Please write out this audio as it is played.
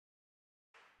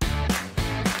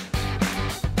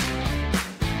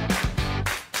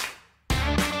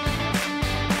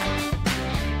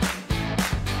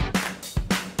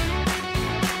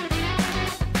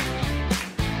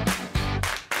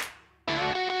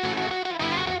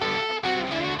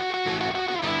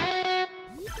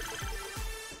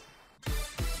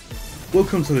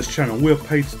Welcome to this channel. We're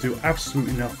paid to do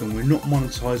absolutely nothing. We're not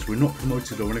monetized, we're not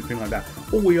promoted or anything like that.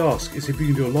 All we ask is if you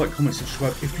can do a like, comment,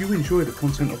 subscribe if you enjoy the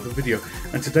content of the video.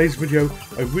 And today's video,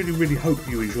 I really hope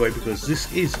you enjoy, because this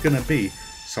is going to be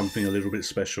something a little bit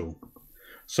special.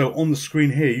 So on the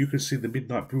screen here, you can see the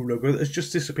Midnight Brew logo that has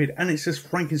just disappeared, and it says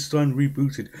Stein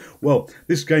Re-Booted. Well,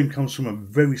 this game comes from a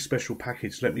very special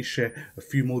package. Let me share a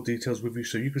few more details with you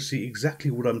so you can see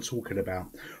exactly what I'm talking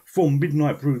about. From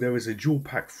Midnight Brew, there is a dual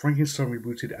pack, Stein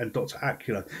Re-Booted and Dr.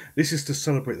 Acula. This is to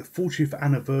celebrate the 40th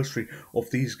anniversary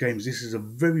of these games. This is a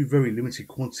very limited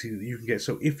quantity that you can get.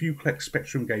 So if you collect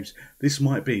Spectrum games, this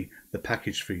might be the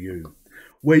package for you.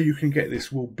 Where you can get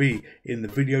this will be in the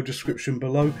video description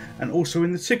below, and also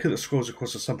in the ticker that scrolls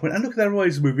across at some point. And look at their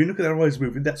eyes moving, look at their eyes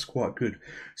moving, that's quite good.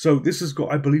 So this has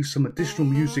got, I believe, some additional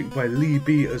music by Lee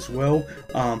B as well.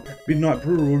 Midnight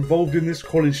Brew were involved in this.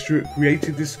 Colin Stewart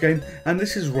created this game, and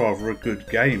this is rather a good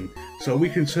game. So we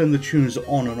can turn the tunes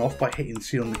on and off by hitting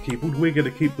C on the keyboard. We're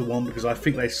going to keep the one because I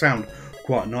think they sound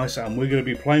quite nice, and we're going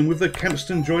to be playing with the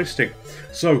Kempston joystick.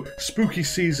 So spooky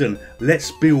season,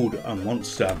 let's build a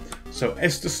monster. So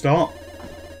S to start,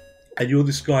 and you're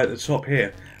this guy at the top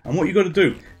here, and what you got to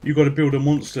do, you got to build a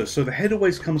monster. So the head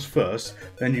always comes first,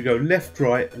 then you go left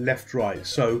right.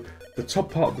 So the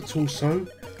top part of the torso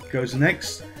goes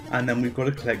next, and then we've got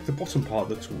to collect the bottom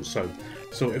part of the torso.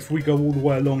 So if we go all the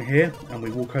way along here and we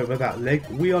walk over that leg,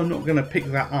 we are not going to pick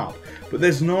that up. But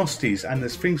there's nasties and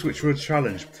there's things which are a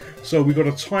challenge. So we've got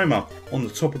a timer on the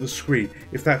top of the screen.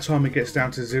 If that timer gets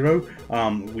down to 0,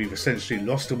 we've essentially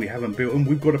lost and we haven't built them.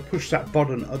 We've got to push that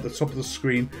button at the top of the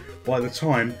screen by the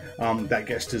time that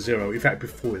gets to 0. In fact,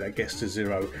 before that gets to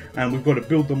 0. And we've got to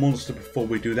build the monster before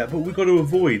we do that. But we've got to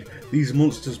avoid these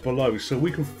monsters below. So we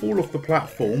can fall off the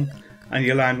platform and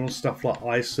you land on stuff like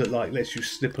ice that lets you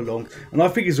slip along, and I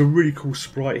think it's a really cool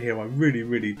sprite here. I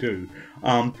really do.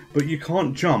 But you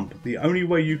can't jump. The only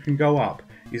way you can go up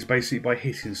is basically by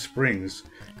hitting springs.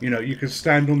 You know, you can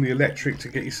stand on the electric to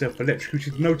get yourself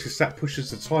electrocuted. Notice that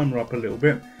pushes the timer up a little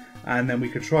bit, and then we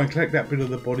can try and collect that bit of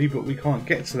the body, but we can't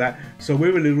get to that, so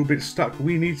we're a little bit stuck.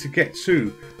 We need to get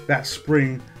to that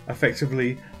spring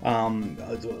effectively on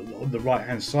the right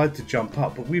hand side to jump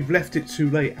up, but we've left it too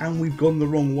late and we've gone the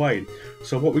wrong way.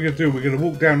 So what we're going to do, we're going to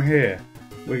walk down here,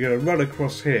 we're going to run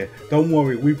across here. Don't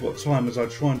worry, we've got time as I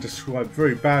try and describe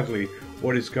very badly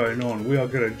what is going on. We are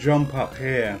going to jump up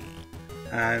here,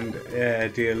 and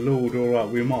dear lord, alright,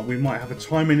 we might have a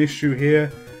timing issue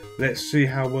here. Let's see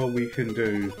how well we can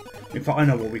do. In fact, I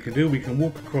know what we can do. We can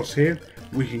walk across here,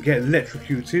 we can get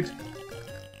electrocuted,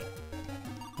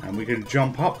 and we can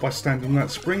jump up by standing on that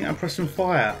spring and pressing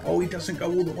fire. Oh, he doesn't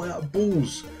go all the way up.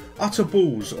 Balls. Utter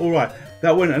balls. Alright,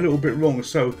 that went a little bit wrong.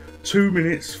 So 2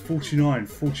 minutes 49,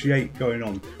 48 going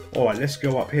on. Alright, let's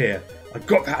go up here. I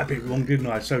got that a bit wrong, didn't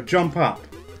I? So jump up.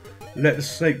 Let the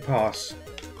snake pass.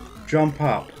 Jump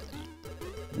up.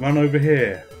 Run over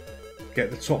here.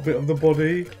 Get the top bit of the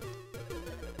body.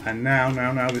 And now,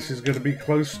 this is going to be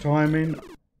close timing.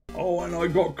 Oh, and I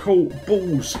got caught.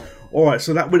 Balls. Alright,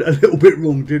 so that went a little bit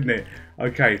wrong, didn't it?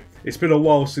 Okay, it's been a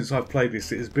while since I've played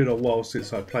this. It has been a while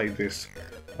since I played this.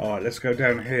 Alright, let's go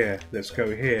down here. Let's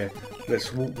go here.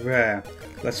 Let's walk there.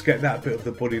 Let's get that bit of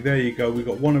the body. There you go. We've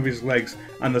got one of his legs,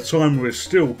 and the timer is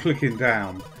still clicking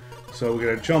down. So we're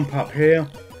going to jump up here.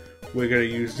 We're going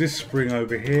to use this spring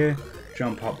over here.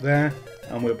 Jump up there.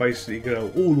 And we're basically going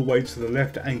to go all the way to the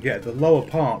left and get the lower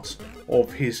parts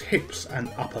of his hips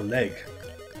and upper leg.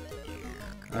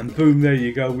 And boom, there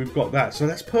you go, we've got that. So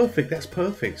that's perfect, that's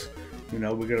perfect. You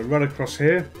know, we're going to run across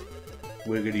here.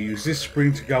 We're going to use this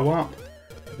spring to go up.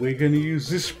 We're going to use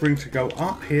this spring to go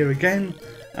up here again.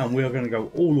 And we are going to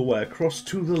go all the way across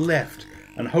to the left.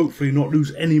 And hopefully not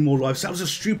lose any more lives. That was a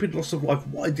stupid loss of life.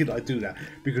 Why did I do that?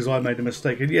 Because I made a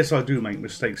mistake. And yes, I do make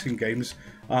mistakes in games.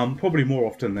 Probably more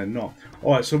often than not.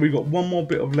 Alright, so we've got one more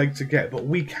bit of leg to get. But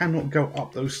we cannot go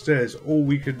up those stairs. All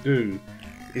we can do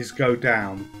is go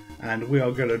down. And we are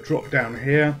going to drop down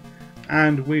here,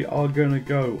 and we are going to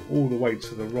go all the way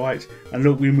to the right. And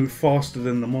look, we move faster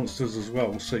than the monsters as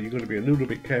well, so you've got to be a little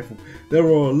bit careful. There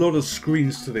are a lot of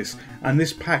screens to this, and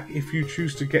this pack, if you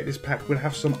choose to get this pack, will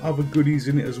have some other goodies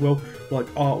in it as well, like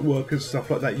artwork and stuff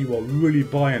like that. You are really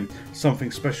buying something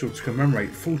special to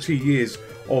commemorate 40 years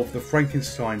of the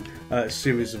Frankenstein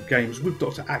series of games with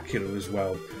Dr. Acula as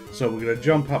well. So we're going to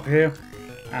jump up here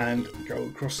and go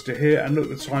across to here, and look,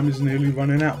 the time is nearly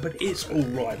running out, but it's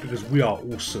alright because we are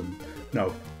awesome.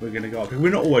 No, we're going to go up here.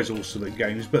 We're not always awesome at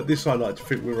games, but this I like to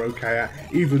think we're okay at,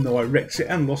 even though I wrecked it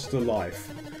and lost a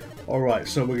life. Alright,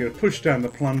 so we're going to push down the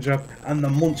plunger, and the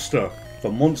monster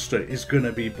is going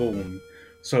to be born.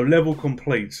 So level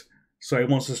complete. So it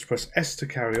wants us to press S to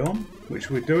carry on,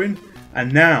 which we're doing.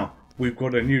 And now we've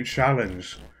got a new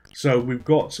challenge. So we've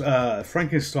got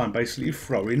Frankenstein basically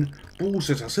throwing balls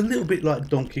at us, a little bit like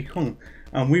Donkey Kong.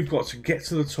 And we've got to get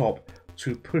to the top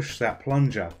to push that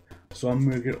plunger. So I'm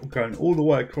going all the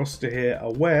way across to here,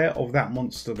 aware of that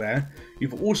monster there.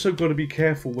 You've also got to be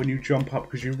careful when you jump up,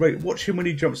 because you watch him when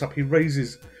he jumps up, he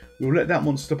raises. We'll let that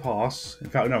monster pass. In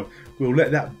fact, no, we'll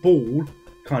let that ball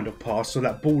kind of pass, so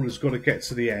that ball has got to get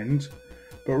to the end.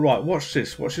 But right, watch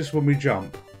this when we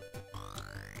jump.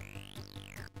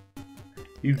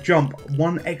 You jump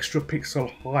 1 extra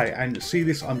pixel high, and see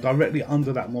this, I'm directly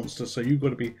under that monster, so you've got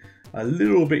to be a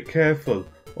little bit careful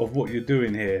of what you're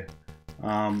doing here.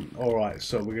 Alright,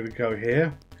 so we're going to go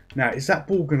here. Now, is that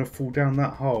ball going to fall down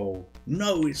that hole?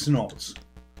 No, it's not.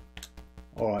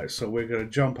 Alright, so we're going to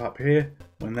jump up here.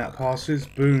 When that passes,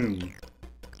 boom.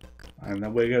 And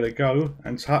then we're going to go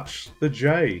and touch the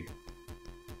J.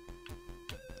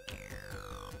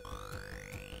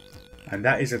 And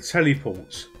that is a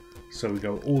teleport. So we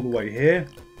go all the way here.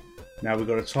 Now we've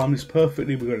got to time this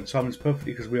perfectly. We've got to time this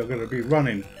perfectly because we are going to be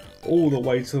running all the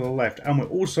way to the left. And we're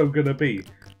also going to be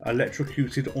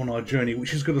electrocuted on our journey,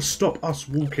 which is going to stop us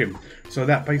walking. So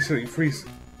that basically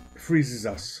freezes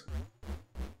us.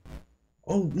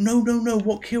 Oh, no, no, no.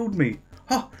 What killed me?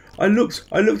 Huh. I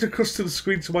looked across to the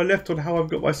screen to my left on how I've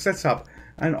got my setup.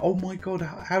 And oh my god,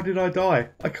 how did I die?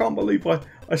 I can't believe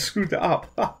I screwed it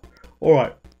up.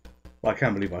 Alright. Well, I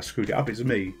can't believe I screwed it up. It's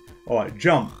me. Alright,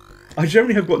 jump. I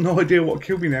generally have got no idea what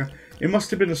killed me now. It must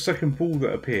have been a second ball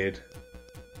that appeared.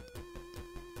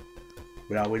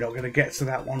 Well, we're not going to get to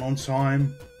that one on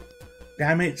time.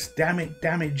 Damn it, damn it,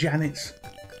 damn it, Janet.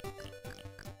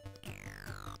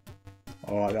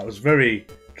 Alright, that was very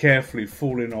carefully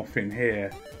falling off in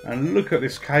here. And look at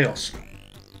this chaos.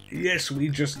 Yes, we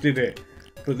just did it.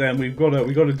 But then we've got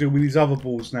to deal with these other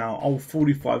balls now. Oh,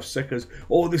 45 seconds.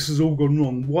 Oh, this has all gone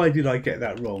wrong. Why did I get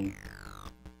that wrong?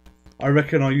 I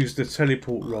reckon I used the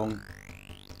teleport wrong.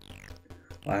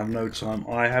 I have no time.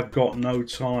 I have got no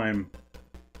time.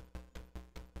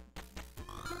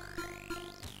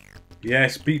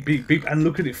 Yes, beep, beep, beep. And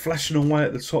look at it flashing away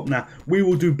at the top now. We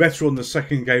will do better on the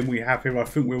second game we have here. I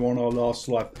think we're on our last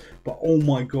life. But oh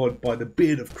my god, by the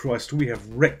beard of Christ, we have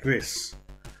wrecked this.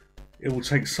 It will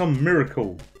take some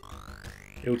miracle.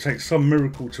 It will take some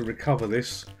miracle to recover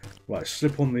this. Right,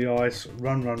 slip on the ice.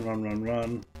 Run, run, run, run,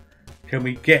 run. Can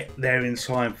we get there in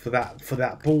time for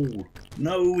that ball?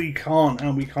 No, we can't.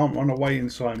 And we can't run away in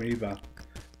time either.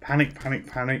 Panic, panic,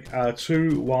 panic.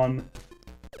 2, 1...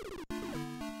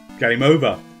 Game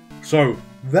over. So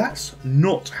that's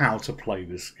not how to play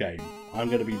this game. I'm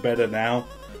going to be better now.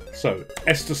 So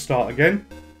S to start again.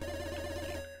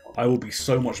 I will be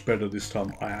so much better this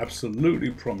time. I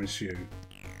absolutely promise you.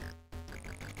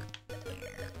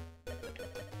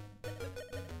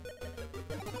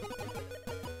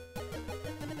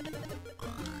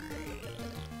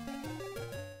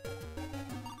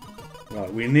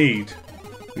 Right,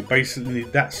 we basically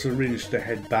need that syringe to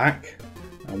head back.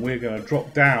 And we're going to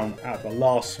drop down at the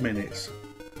last minute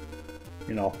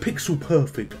in our pixel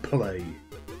perfect play.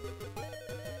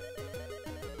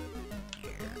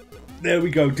 There we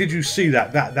go. Did you see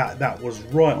that? That was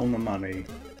right on the money.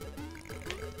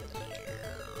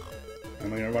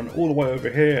 And we're going to run all the way over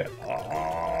here.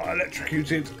 Ah,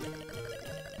 electrocuted.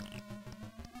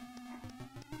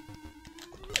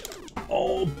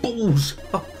 Oh, balls!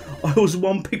 I was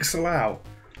 1 pixel out.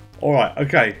 Alright,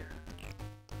 okay.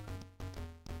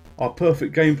 Our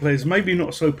perfect gameplay is maybe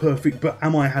not so perfect, but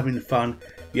am I having fun?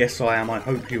 Yes, I am. I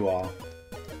hope you are.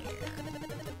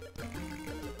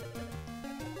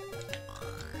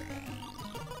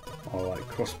 Alright,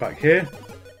 cross back here.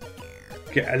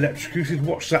 Get electrocuted.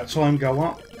 Watch that time go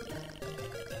up.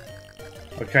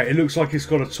 Okay, it looks like it's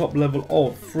got a top level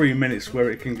of 3 minutes where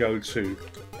it can go to.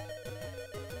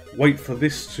 Wait for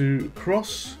this to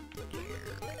cross.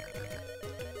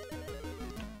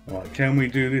 Right, can we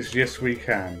do this? Yes, we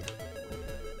can.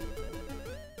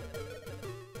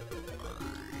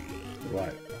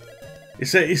 Right.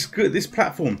 It's good. This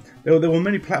platform. There were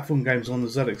many platform games on the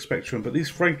ZXSpectrum, but these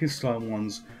Frankenstein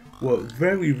ones were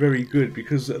very, very good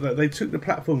because they took the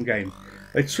platform game.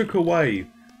 They took away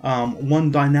one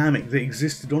dynamic that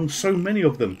existed on so many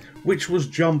of them, which was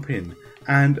jumping.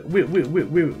 And with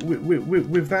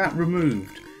that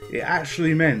removed, it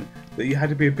actually meant that you had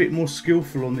to be a bit more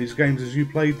skillful on these games as you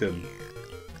played them.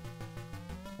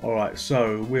 Alright,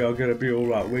 so we are going to be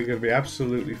alright. We're going to be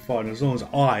absolutely fine as long as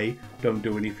I don't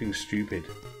do anything stupid.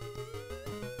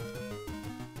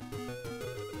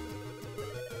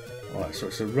 Alright, so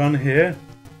it's a run here.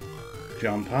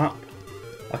 Jump up.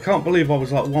 I can't believe I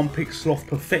was like 1 pixel off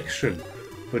perfection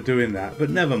for doing that, but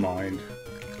never mind.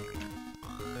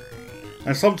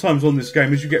 And sometimes on this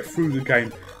game, as you get through the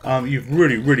game, you've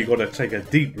really got to take a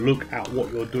deep look at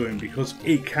what you're doing, because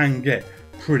it can get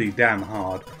pretty damn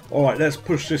hard. Alright, let's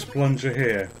push this plunger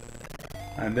here.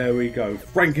 And there we go.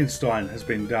 Frankenstein has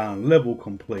been done. Level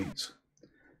complete.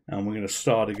 And we're going to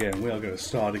start again. We are going to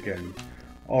start again.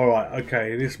 Alright,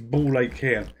 okay, this ball lake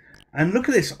here. And look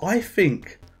at this. I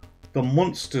think the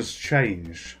monsters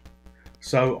change.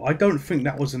 So I don't think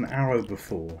that was an arrow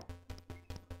before.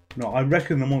 No, I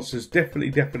reckon the monsters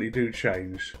definitely do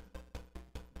change.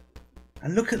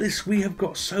 And look at this. We have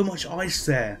got so much ice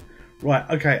there. Right,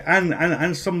 okay,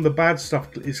 and some of the bad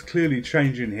stuff is clearly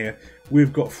changing here.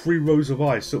 We've got 3 rows of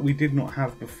ice that we did not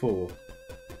have before.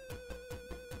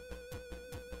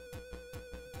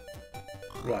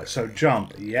 Right, so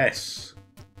jump, yes.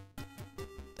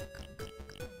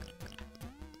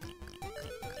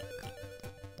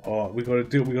 Alright, we got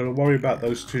to worry about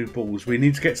those 2 balls. We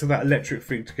need to get to that electric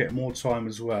thing to get more time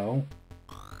as well.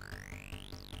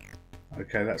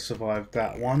 Okay, that survived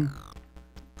that one.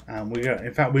 And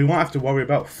in fact, we might have to worry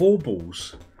about 4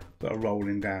 balls that are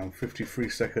rolling down. 53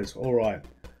 seconds. Alright.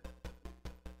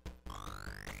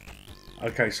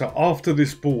 Okay, so after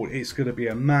this ball, it's going to be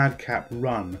a madcap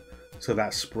run to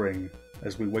that spring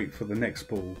as we wait for the next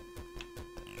ball.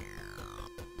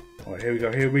 Alright, here we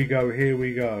go, here we go, here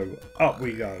we go. Up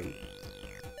we go.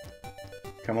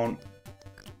 Come on.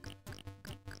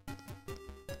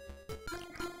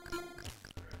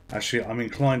 Actually, I'm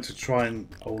inclined to try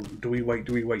and... Oh, do we wait?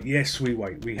 Do we wait? Yes, we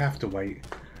wait. We have to wait.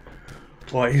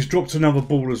 Right, he's dropped another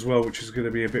ball as well, which is going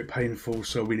to be a bit painful.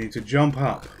 So we need to jump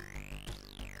up.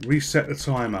 Reset the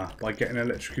timer by getting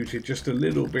electrocuted just a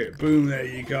little bit. Boom, there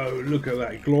you go. Look at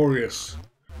that. Glorious.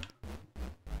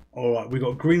 Alright, we've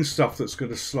got green stuff that's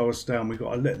going to slow us down. We've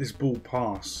got to let this ball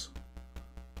pass.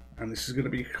 And this is going to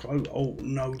be close. Oh,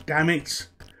 no. Damn it.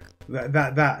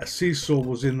 That seesaw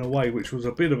was in the way, which was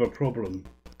a bit of a problem.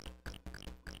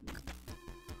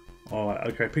 Alright,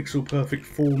 okay, pixel perfect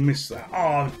 4 missed that.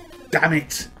 Oh, damn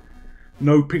it!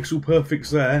 No pixel perfects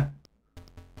there.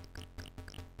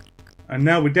 And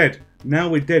now we're dead. Now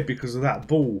we're dead because of that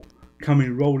ball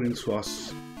coming rolling to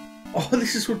us. Oh,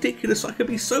 this is ridiculous. I could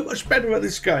be so much better at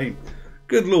this game.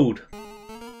 Good lord.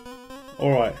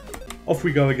 Alright, off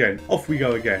we go again. Off we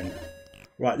go again.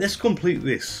 Right, let's complete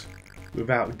this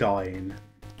without dying.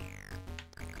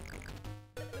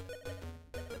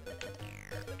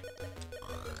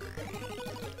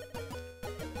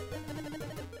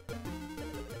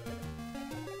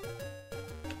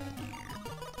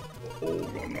 Oh,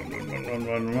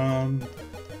 run.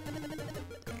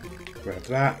 Grab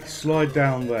that, slide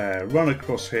down there, run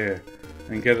across here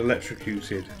and get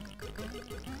electrocuted.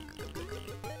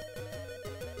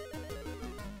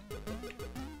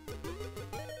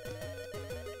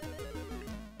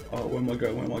 Oh, where am I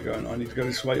going? Where am I going? I need to go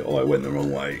this way. Oh, I went the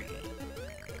wrong way.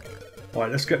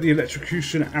 Alright, let's get the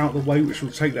electrocution out of the way, which will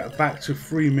take that back to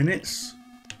 3 minutes.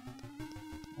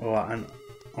 Alright, and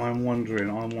I'm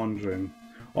wondering.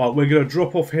 Alright, we're going to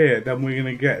drop off here, then we're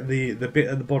going to get the bit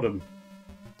at the bottom.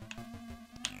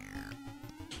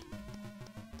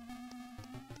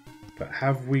 But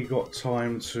have we got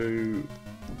time to...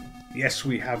 Yes,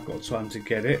 we have got time to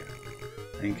get it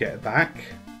and get it back.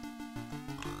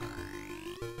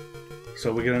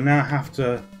 So we're going to now have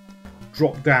to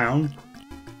drop down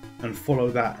and follow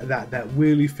that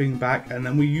wheelie thing back, and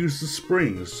then we use the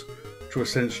springs to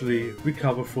essentially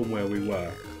recover from where we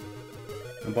were.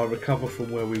 And by recover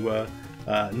from where we were,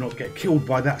 not get killed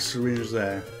by that syringe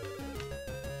there.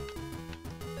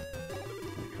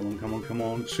 Come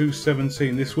on.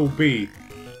 2:17. This will be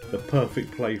the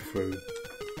perfect playthrough.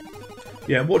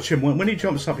 Yeah, watch him. When he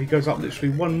jumps up, he goes up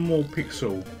literally 1 more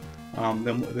pixel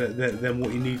than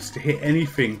what he needs to hit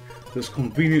anything that's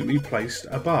conveniently placed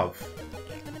above.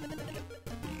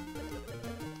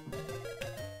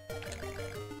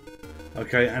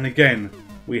 Okay, and again,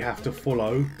 we have to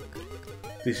follow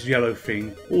this yellow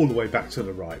thing all the way back to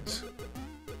the right.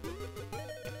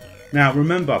 Now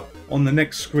remember, on the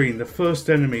next screen, the first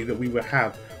enemy that we would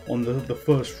have on the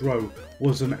first row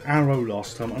was an arrow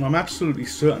last time, and I'm absolutely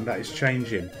certain that is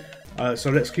changing.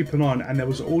 So let's keep an eye on it. And there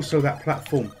was also that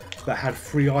platform that had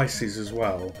 3 ices as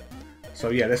well. So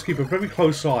yeah, let's keep a very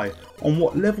close eye on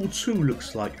what level 2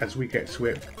 looks like as we get to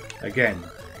it again.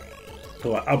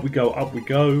 So up we go, and up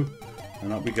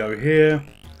we go here.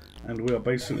 And we are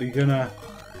basically gonna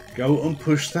go and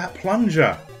push that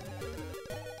plunger.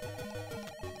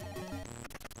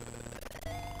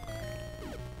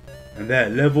 And there,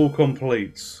 level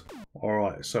completes.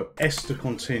 Alright, so S to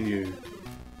continue.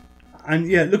 And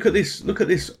yeah, look at this. Look at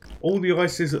this. All the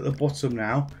ice is at the bottom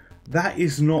now. That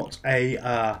is not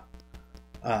a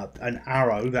an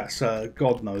arrow. That's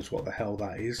God knows what the hell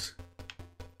that is.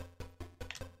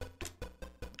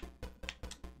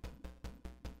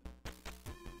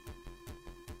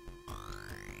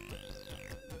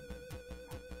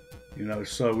 You know,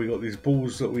 so we got these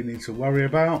balls that we need to worry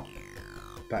about.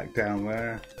 Back down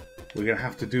there. We're going to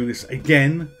have to do this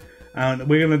again. And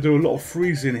we're going to do a lot of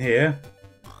freezing here.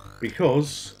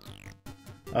 Because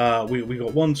we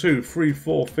got 1, 2, 3,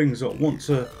 4 things that want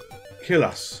to kill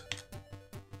us.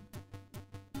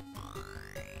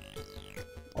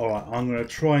 Alright, I'm going to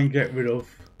try and get rid of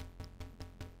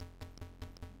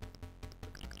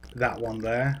that one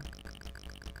there.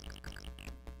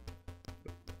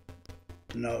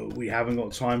 No, we haven't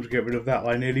got time to get rid of that.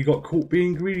 I nearly got caught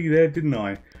being greedy there, didn't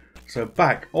I? So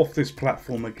back off this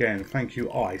platform again. Thank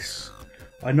you, ice.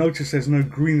 I notice there's no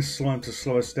green slime to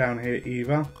slow us down here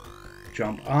either.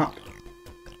 Jump up.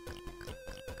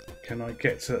 Can I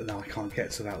get to... No, I can't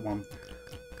get to that one.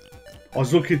 I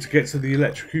was looking to get to the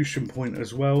electrocution point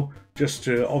as well, just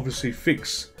to obviously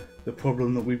fix the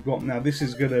problem that we've got now. This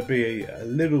is going to be a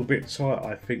little bit tight,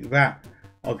 I think. That...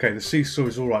 Okay, the seesaw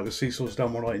is alright. The seesaw's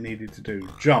done what I needed to do.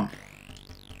 Jump.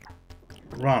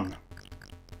 Run.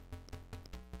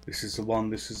 This is the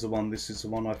one, this is the one, this is the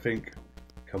one, I think.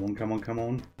 Come on, come on, come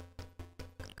on.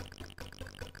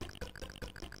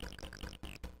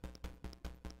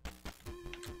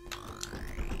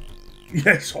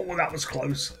 Yes, oh, that was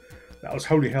close. That was,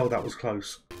 holy hell, that was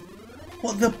close.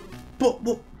 What the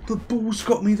balls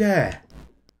got me there?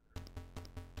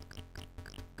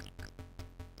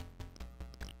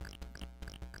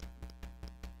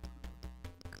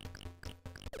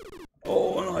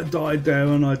 Oh, and I died there,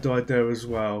 and I died there as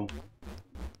well.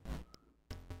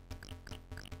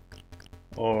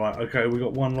 Alright, okay, we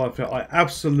got one life left. I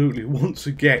absolutely want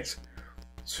to get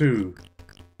to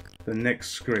the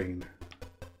next screen.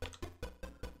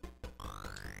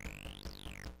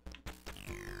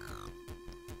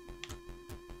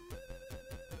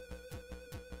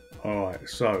 Alright,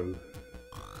 so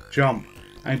jump.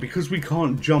 And because we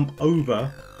can't jump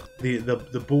over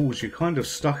the balls, you're kind of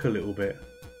stuck a little bit.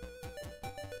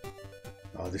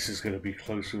 Oh, this is going to be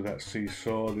close with that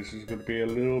seesaw. This is going to be a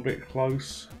little bit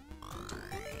close.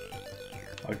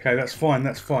 Okay, that's fine,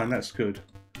 that's good.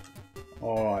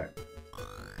 Alright.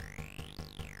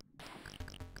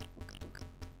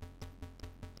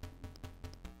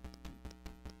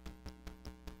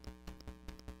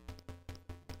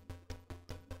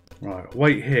 Right,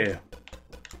 wait here.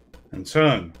 And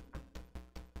turn.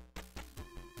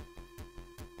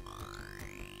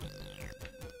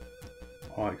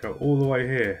 Alright, go all the way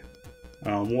here.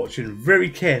 And I'm watching very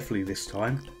carefully this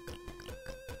time.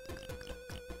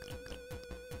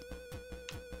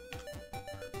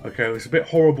 Okay, it's a bit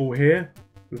horrible here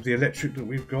with the electric that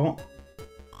we've got.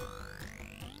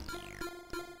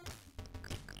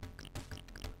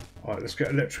 Alright, let's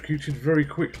get electrocuted very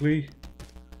quickly.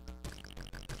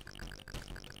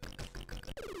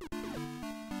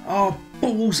 Oh,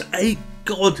 balls ache!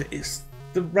 God, it's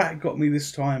the rat got me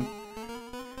this time.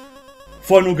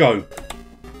 Final go.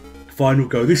 Final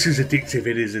go. This is addictive.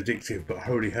 It is addictive, but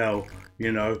holy hell,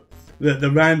 you know, the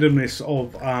randomness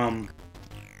of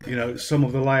you know, some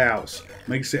of the layouts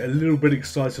makes it a little bit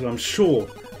exciting. I'm sure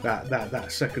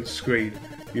that second screen,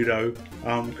 you know,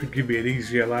 could give me an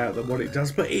easier layout than what it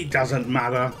does, but it doesn't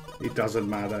matter. It doesn't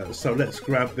matter. So let's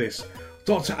grab this.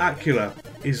 Dr. Acula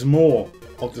is more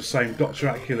of the same. Dr.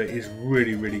 Acula is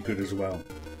really, really good as well.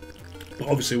 But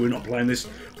obviously we're not playing this.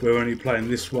 We're only playing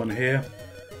this one here.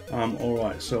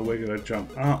 Alright, so we're going to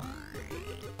jump up.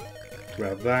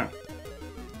 Grab that.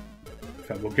 In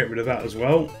fact, we'll get rid of that as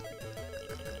well.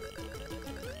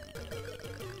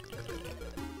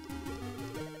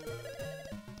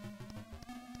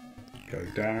 Go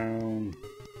down.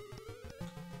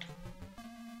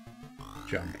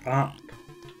 Jump up.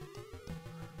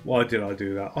 Why did I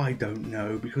do that? I don't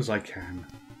know, because I can.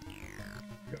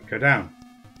 Go down.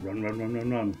 Run, run, run, run,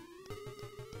 run.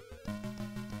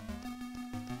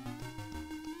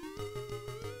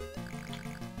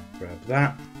 Grab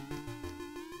that.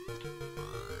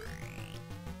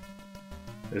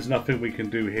 There's nothing we can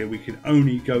do here. We can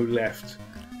only go left.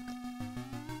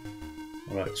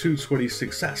 Alright,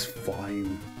 226, that's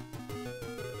fine.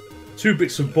 2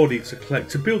 bits of body to collect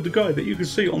to build the guy that you can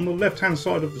see on the left hand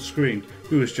side of the screen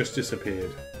who has just disappeared.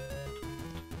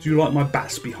 Do you like my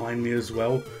bats behind me as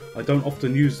well? I don't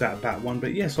often use that bat one,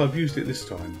 but yes, I've used it this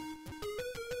time.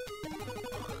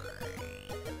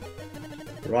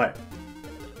 Right.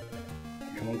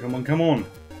 Come on, come on, come on.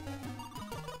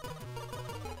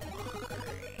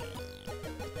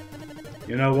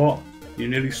 You know what? You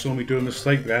nearly saw me do a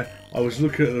mistake there. I was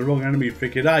looking at the wrong enemy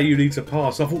thinking, ah, you need to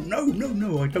pass. I thought, no, no,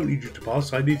 no, I don't need you to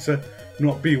pass. I need to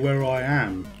not be where I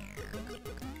am.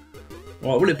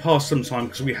 Right, well, it passed sometime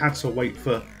because we had to wait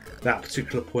for that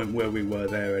particular point where we were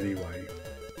there anyway.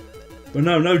 But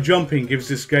no jumping gives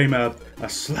this game a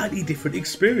slightly different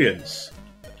experience.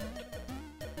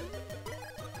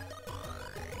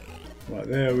 Right,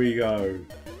 there we go.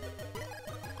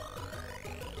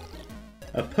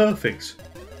 A perfect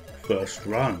first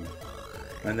run.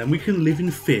 And then we can live in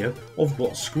fear of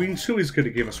what Screen 2 is going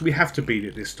to give us. We have to beat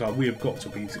it this time. We have got to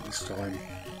beat it this time.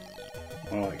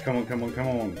 Alright, come on, come on, come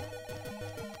on.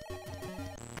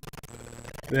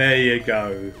 There you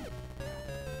go.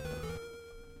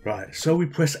 Right, so we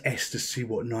press S to see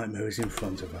what nightmare is in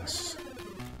front of us.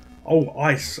 Oh,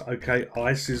 ice. Okay,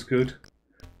 ice is good.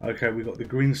 Okay, we got the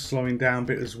green slowing down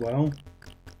bit as well.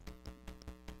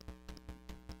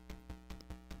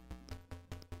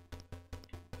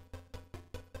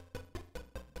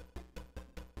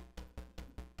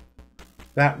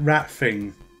 That rat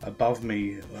thing above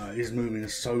me is moving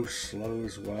so slow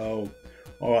as well.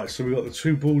 Alright, so we've got the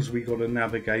 2 balls we got to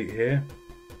navigate here.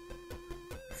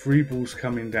 3 balls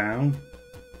coming down.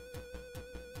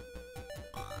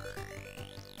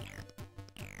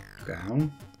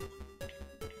 Down.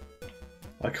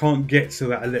 I can't get to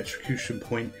that electrocution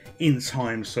point in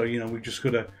time, so you know we just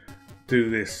got to do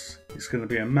this. It's going to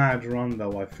be a mad run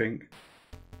though, I think.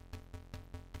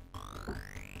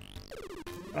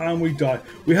 And we died.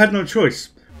 We had no choice.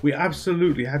 We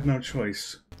absolutely had no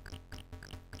choice.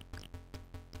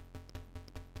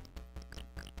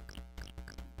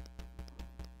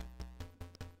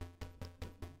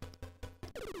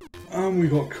 And we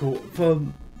got caught. For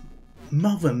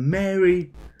Mother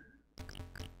Mary.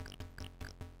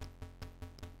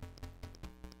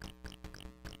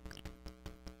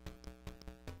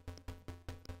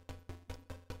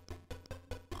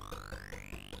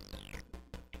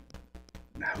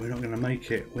 No, we're not going to make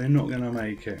it. We're not going to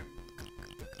make it.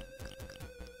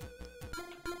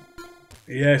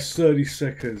 Yes, 30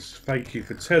 seconds. Thank you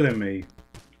for telling me.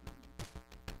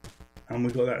 And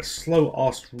we've got that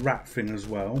slow-ass rat thing as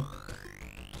well.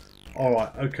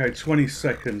 Alright, okay, 20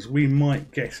 seconds. We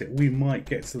might get it. We might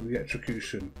get to the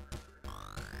execution.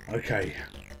 Okay.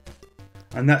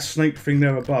 And that snake thing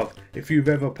there above, if you've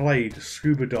ever played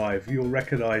Scuba Dive, you'll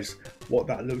recognise what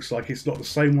that looks like. It's not the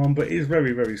same one, but it is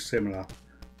very, very similar.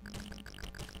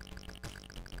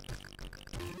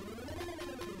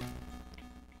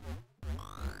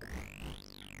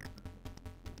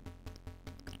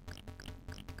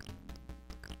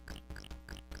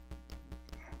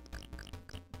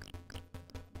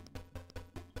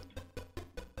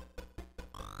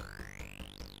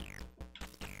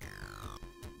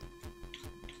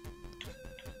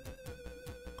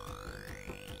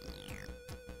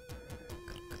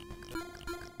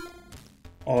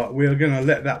 Alright, we are going to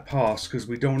let that pass because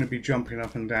we don't want to be jumping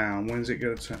up and down. When's it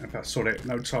going to turn? In fact, sorry,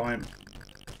 no time.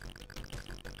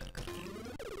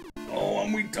 Oh,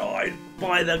 and we died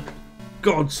by the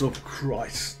gods of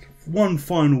Christ. One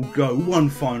final go, one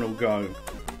final go.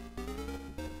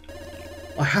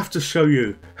 I have to show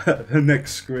you the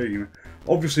next screen.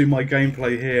 Obviously, my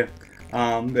gameplay here,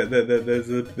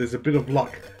 there's a bit of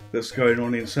luck that's going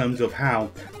on in terms of how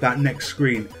that next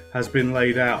screen has been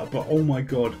laid out. But oh my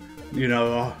god. You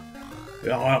know,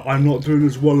 I'm not doing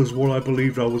as well as what I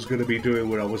believed I was going to be doing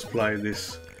when I was playing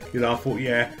this. You know, I thought,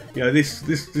 yeah, you know, this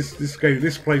game,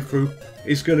 this playthrough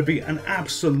is going to be an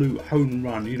absolute home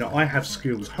run. You know, I have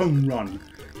skills, home run,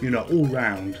 you know, all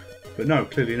round. But no,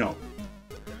 clearly not.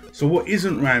 So what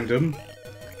isn't random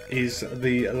is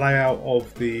the layout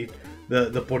of the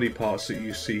body parts that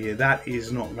you see here. That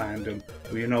is not random.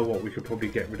 Well, you know what? We could probably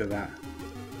get rid of that.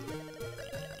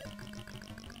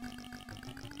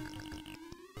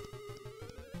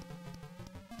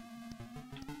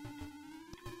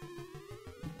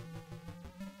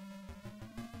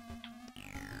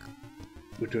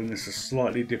 We're doing this a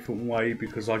slightly different way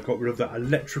because I got rid of that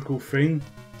electrical thing.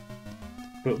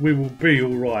 But we will be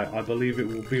alright. I believe it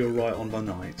will be alright on the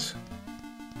night.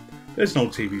 There's no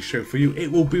TV show for you.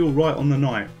 It will be alright on the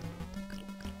night.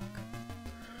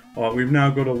 Alright, we've now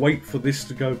got to wait for this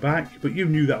to go back. But you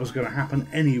knew that was going to happen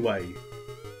anyway.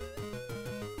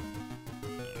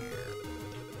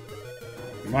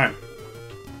 Right.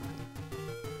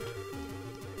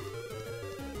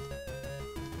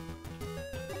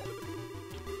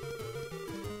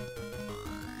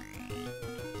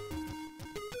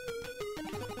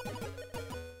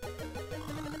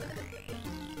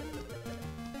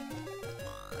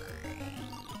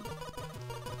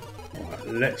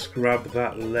 Let's grab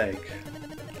that leg.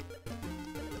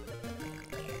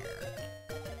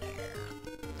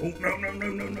 Oh, no, no,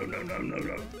 no, no, no, no, no, no,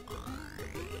 no.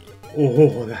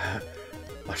 Oh,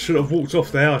 I should have walked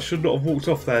off there. I should not have walked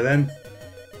off there then.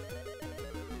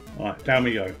 Alright, down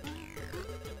we go.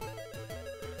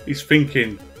 He's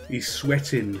thinking, he's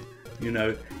sweating, you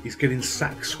know, he's getting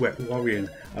sack sweat worrying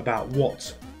about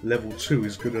what level 2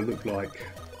 is going to look like.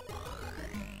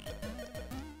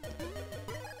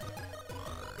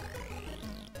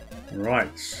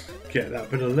 Right, get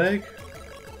that bit of leg.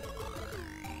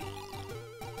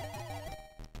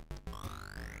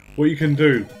 What you can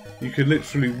do, you can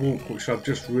literally walk, which I've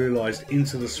just realised,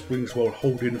 into the springs while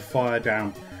holding fire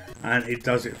down, and it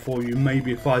does it for you.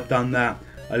 Maybe if I'd done that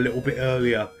a little bit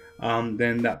earlier,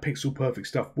 then that pixel perfect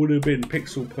stuff would have been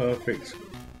pixel perfect.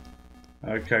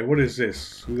 Okay, what is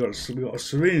this? We got a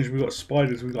syringe, we got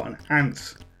spiders, we got an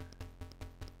ant.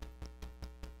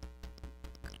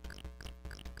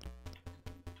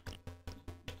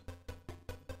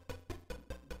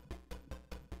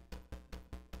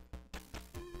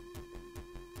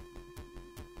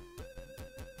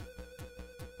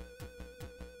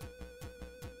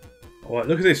 Alright,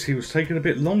 look at this, he was taking a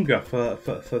bit longer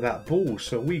for that ball,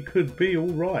 so we could be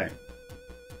alright.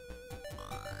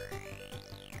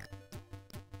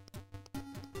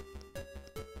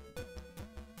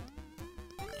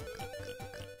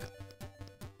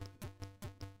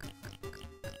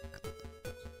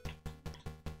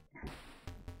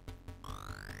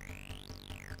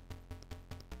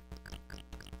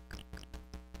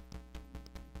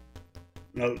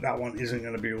 No, that one isn't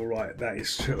going to be alright, that is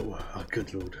still, oh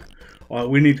good lord. Alright,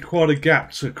 we need quite a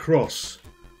gap to cross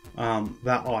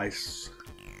that ice.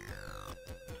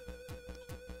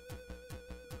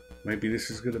 Maybe this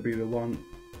is going to be the one.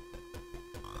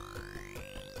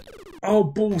 Oh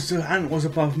balls, the ant was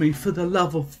above me, for the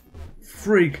love of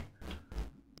frig.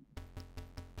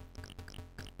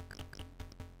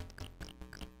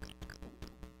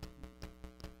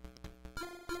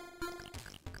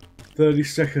 "30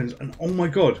 seconds and oh my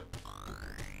god.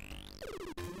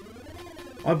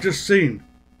 I've just seen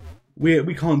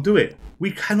we can't do it. We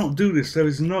cannot do this. There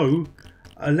is no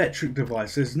electric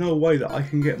device. There's no way that I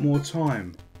can get more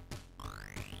time.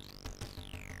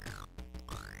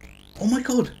 Oh my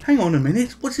god, hang on a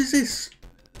minute. What is this?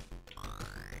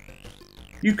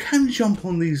 You can jump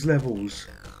on these levels.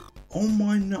 Oh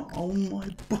my no, oh my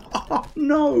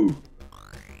no.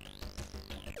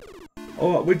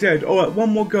 Alright, we're dead. Alright, one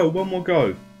more go, one more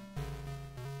go.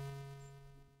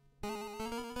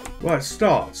 Right,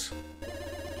 start.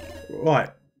 Right.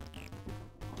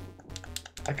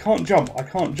 I can't jump, I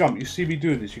can't jump. You see me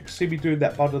doing this, you can see me doing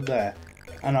that button there.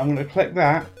 And I'm going to click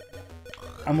that.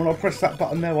 And when I press that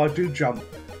button there, I do jump.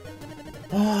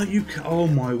 Oh, you can, oh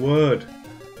my word.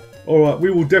 Alright, we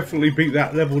will definitely beat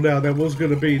that level now. There was going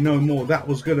to be no more. That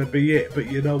was going to be it. But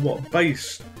you know what?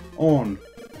 Based on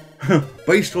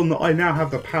that I now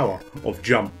have the power of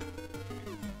jump.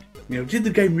 You know, did the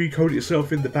game recode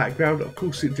itself in the background? Of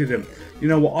course it didn't. You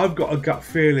know what? I've got a gut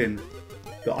feeling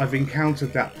that I've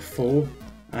encountered that before,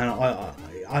 and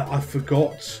I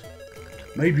forgot.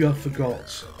 Maybe I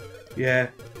forgot. Yeah,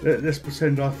 let's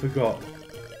pretend I forgot.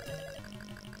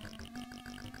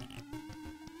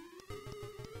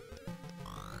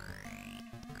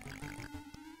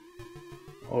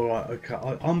 Alright,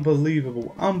 okay.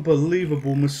 Unbelievable.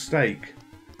 Unbelievable mistake.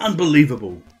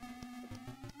 Unbelievable.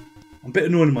 I'm a bit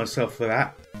annoyed at myself for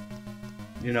that.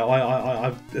 You know,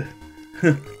 I'm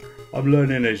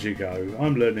learning as you go.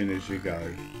 I'm learning as you go.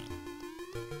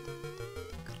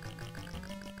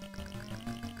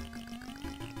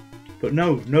 But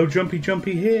no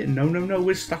jumpy here. No,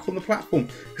 we're stuck on the platform.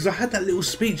 Because I had that little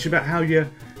speech about how you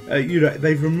know,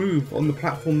 they've removed on the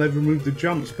platform, they've removed the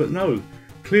jumps, but no,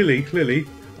 clearly,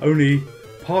 only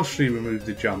partially removed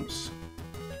the jumps.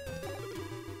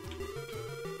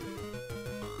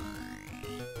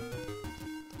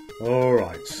 All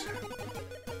right.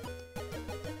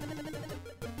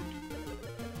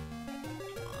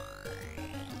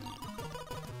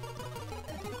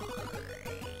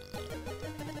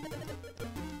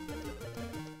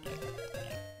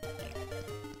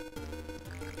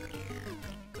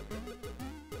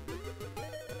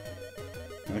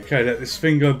 Okay, let this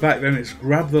thing go back, then it's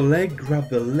grab the leg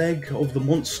of the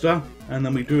monster, and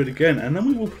then we do it again, and then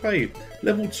we will play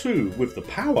level 2 with the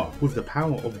power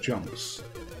of jumps.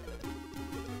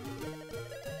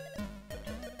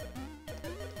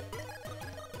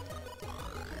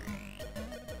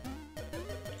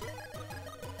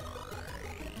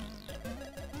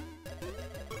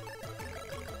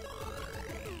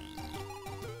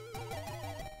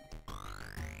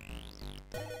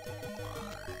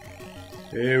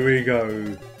 Here we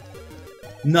go.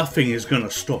 Nothing is going to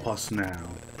stop us now.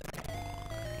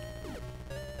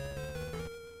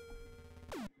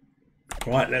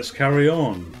 Right, let's carry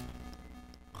on.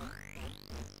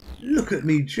 Look at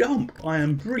me jump. I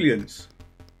am brilliant.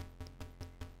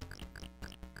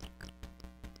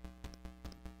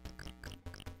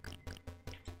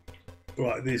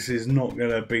 Right, this is not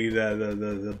going to be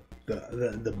the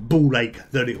ball ache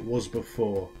that it was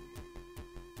before.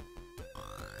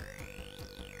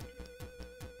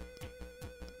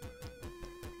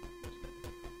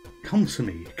 Come to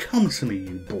me,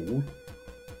 you ball.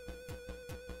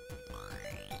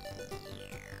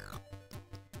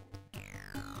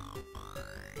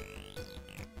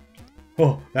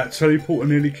 Oh, that teleporter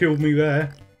nearly killed me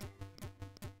there.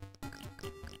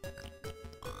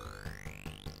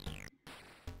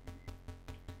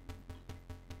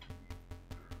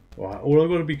 Right, all I've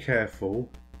got to be careful.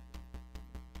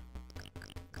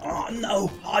 Oh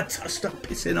no, I touched the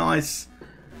pissing ice.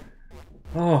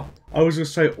 Oh, I was going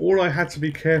to say, all I had to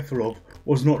be careful of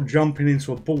was not jumping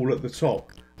into a ball at the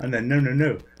top. And then,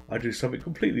 no, I do something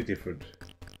completely different.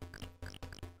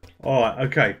 Alright,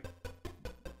 okay.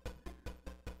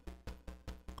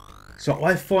 So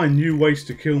I find new ways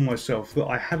to kill myself that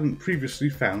I hadn't previously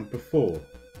found before.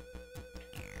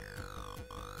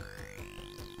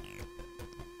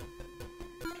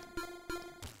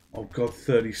 Oh god,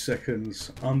 30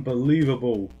 seconds.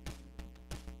 Unbelievable.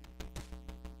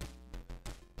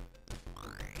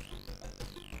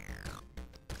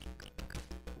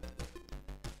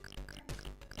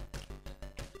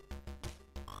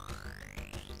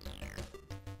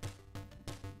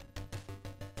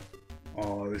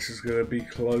 Oh, this is going to be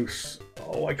close.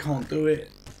 Oh, I can't do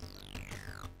it.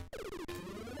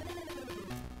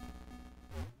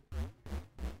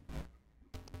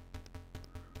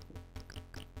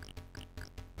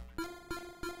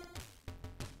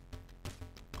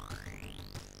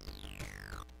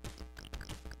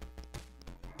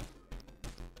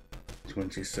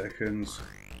 "20 seconds.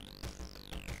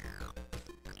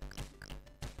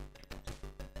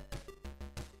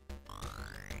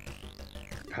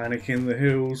 Panic in the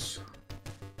hills.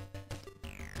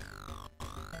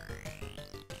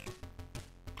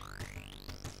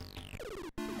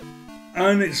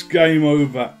 And it's game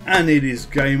over. And it is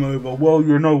game over. Well,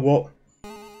 you know what?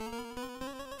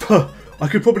 I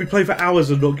could probably play for hours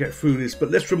and not get through this,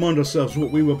 but let's remind ourselves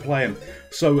what we were playing.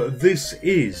 So this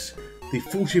is the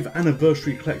 40th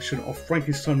anniversary collection of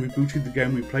Stein Re-Booted, the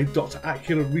game we played. Dr.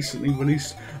 Acula recently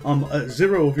released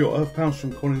Zero of Your Earth Pounds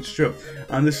from Colin Stewart,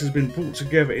 and this has been brought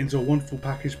together into a wonderful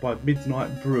package by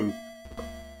Midnight Brew.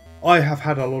 I have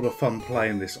had a lot of fun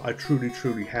playing this, I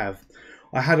truly have.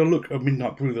 I had a look at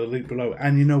Midnight Brew, the link below,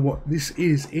 and you know what, this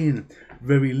is in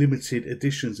very limited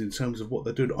editions in terms of what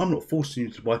they're doing. I'm not forcing you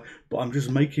to buy, but I'm just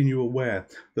making you aware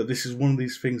that this is one of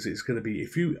these things that it's going to be,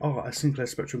 if you are a Sinclair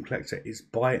Spectrum collector, is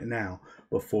buy it now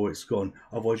before it's gone.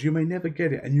 Otherwise you may never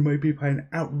get it and you may be paying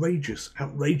outrageous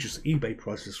eBay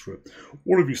prices for it.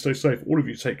 All of you stay safe, all of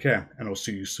you take care, and I'll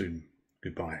see you soon.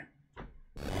 Goodbye.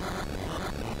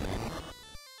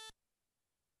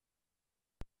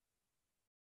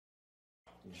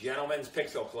 Gentlemen's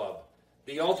Pixel Club,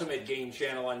 the ultimate game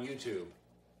channel on YouTube.